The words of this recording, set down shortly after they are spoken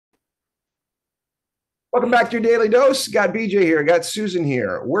Welcome back to your daily dose. Got BJ here, got Susan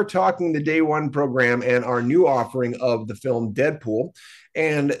here. We're talking the day one program and our new offering of the film Deadpool.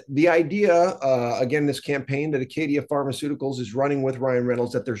 And the idea, again, this campaign that Acadia Pharmaceuticals is running with Ryan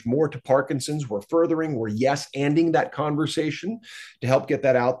Reynolds, that there's more to Parkinson's. We're furthering, we're yes-anding that conversation to help get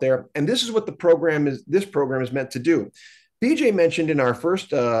that out there. And this is what this program is meant to do. BJ mentioned in our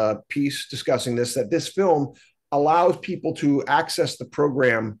first piece discussing this that this film allows people to access the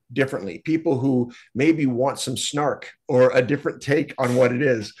program differently. People who maybe want some snark or a different take on what it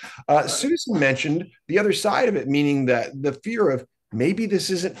is. Susan mentioned the other side of it, meaning that the fear of maybe this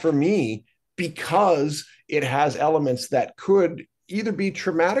isn't for me because it has elements that could either be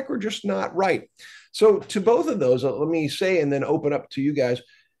traumatic or just not right. So, to both of those, let me say and then open up to you guys.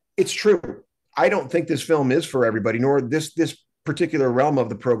 It's true. I don't think this film is for everybody, nor this particular realm of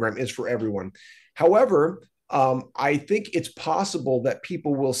the program is for everyone. However, I think it's possible that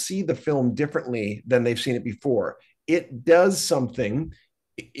people will see the film differently than they've seen it before. It does something,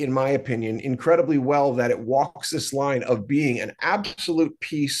 in my opinion, incredibly well, that it walks this line of being an absolute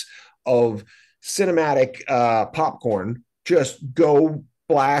piece of cinematic popcorn. Just go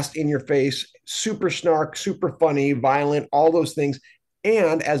blast in your face, super snark, super funny, violent, all those things.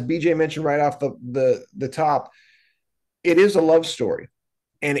 And as BJ mentioned right off the top, it is a love story,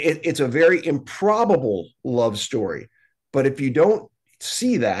 and it's a very improbable love story. But if you don't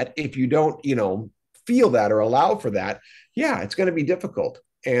see that, if you don't, feel that or allow for that, yeah, it's going to be difficult.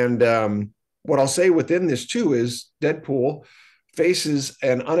 And what I'll say within this too is Deadpool faces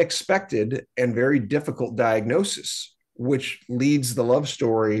an unexpected and very difficult diagnosis, which leads the love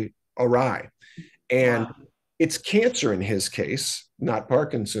story awry. And Wow. it's cancer in his case, not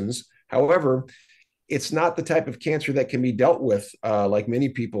Parkinson's. However, it's not the type of cancer that can be dealt with like many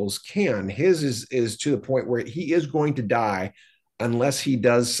people's can. His is to the point where he is going to die unless he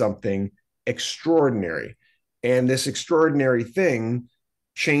does something extraordinary. And this extraordinary thing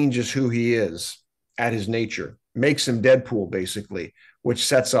changes who he is at his nature, makes him Deadpool, basically, which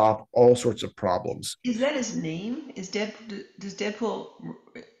sets off all sorts of problems. Is that his name? Does Deadpool,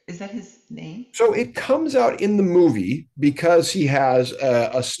 is that his name? So it comes out in the movie because he has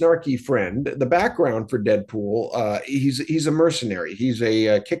a snarky friend. The background for Deadpool, he's a mercenary. He's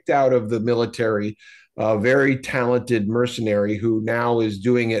a kicked out of the military, very talented mercenary who now is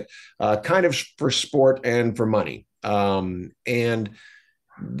doing it kind of for sport and for money. And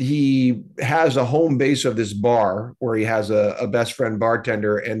he has a home base of this bar where he has a best friend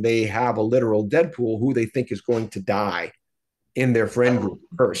bartender, and they have a literal Deadpool who they think is going to die in their friend Oh, group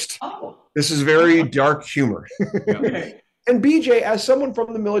first. oh, This is very oh, dark humor. Yeah. okay. And BJ, as someone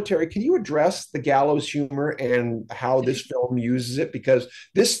from the military, can you address the gallows humor and how this film uses it? Because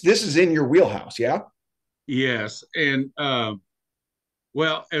this is in your wheelhouse, yeah? Yes. And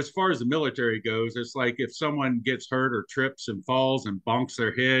well, as far as the military goes, it's like if someone gets hurt or trips and falls and bonks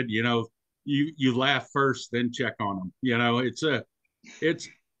their head, you laugh first, then check on them. It's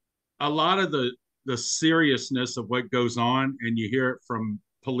a lot of the seriousness of what goes on, and you hear it from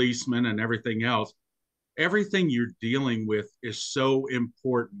policemen and everything else. Everything you're dealing with is so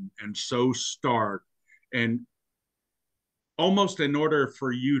important and so stark, and almost in order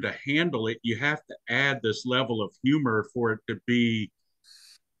for you to handle it, you have to add this level of humor for it to be.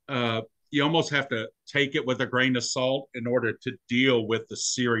 You almost have to take it with a grain of salt in order to deal with the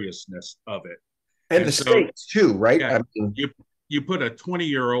seriousness of it. And the And so, stakes too, right? yeah, I mean, you you put a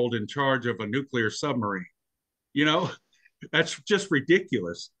 20-year-old in charge of a nuclear submarine. You know, that's just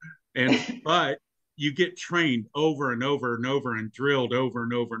ridiculous. But you get trained over and over and over and drilled over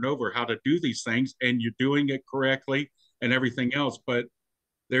and over and over how to do these things, and you're doing it correctly and everything else. But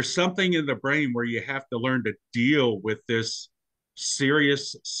there's something in the brain where you have to learn to deal with this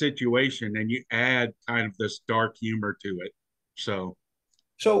serious situation, and you add kind of this dark humor to it. So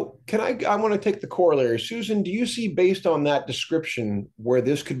so I want to take the corollary. Susan, do you see, based on that description, where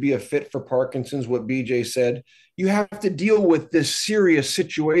this could be a fit for Parkinson's, what BJ said? You have to deal with this serious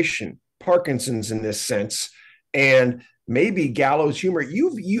situation, Parkinson's in this sense, and maybe gallows humor.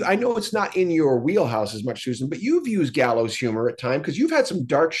 I know it's not in your wheelhouse as much, Susan, but you've used gallows humor at times because you've had some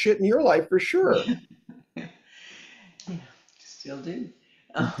dark shit in your life for sure. Yeah, still do.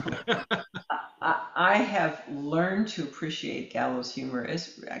 Um, I have learned to appreciate gallows humor,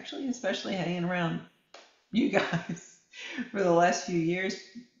 especially hanging around you guys for the last few years,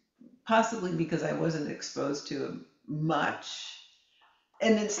 possibly because I wasn't exposed to it much.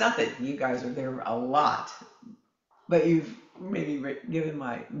 And it's not that you guys are there a lot, but you've maybe given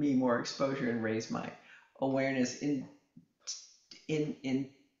me more exposure and raised my awareness in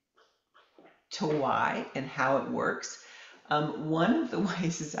to why and how it works. One of the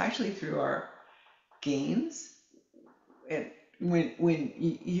ways is actually through our gains. And when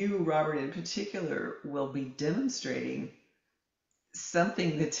you, Robert, in particular, will be demonstrating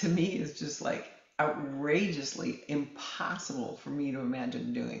something that to me is just like outrageously impossible for me to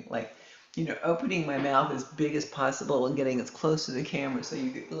imagine doing. Like, opening my mouth as big as possible and getting as close to the camera so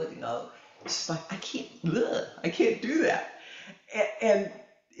you could look and go, it's just like, I can't do that. And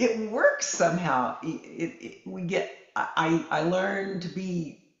it works somehow. We get, I learn to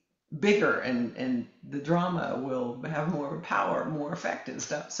be bigger, and the drama will have more power, more effect and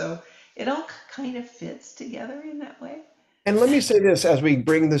stuff. So it all kind of fits together in that way. And let me say this as we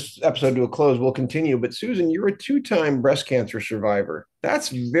bring this episode to a close, we'll continue. But Susan, you're a two-time breast cancer survivor. That's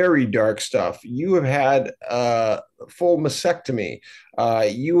very dark stuff. You have had full mastectomy.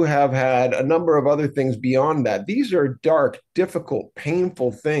 You have had a number of other things beyond that. These are dark, difficult,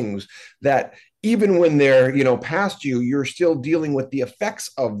 painful things that even when they're, past you, you're still dealing with the effects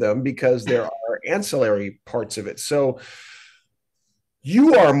of them because there are ancillary parts of it. So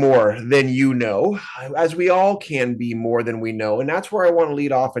you are more than you know, as we all can be more than we know. And that's where I want to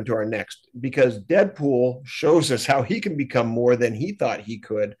lead off into our next, because Deadpool shows us how he can become more than he thought he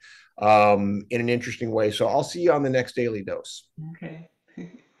could in an interesting way. So I'll see you on the next Daily Dose. Okay.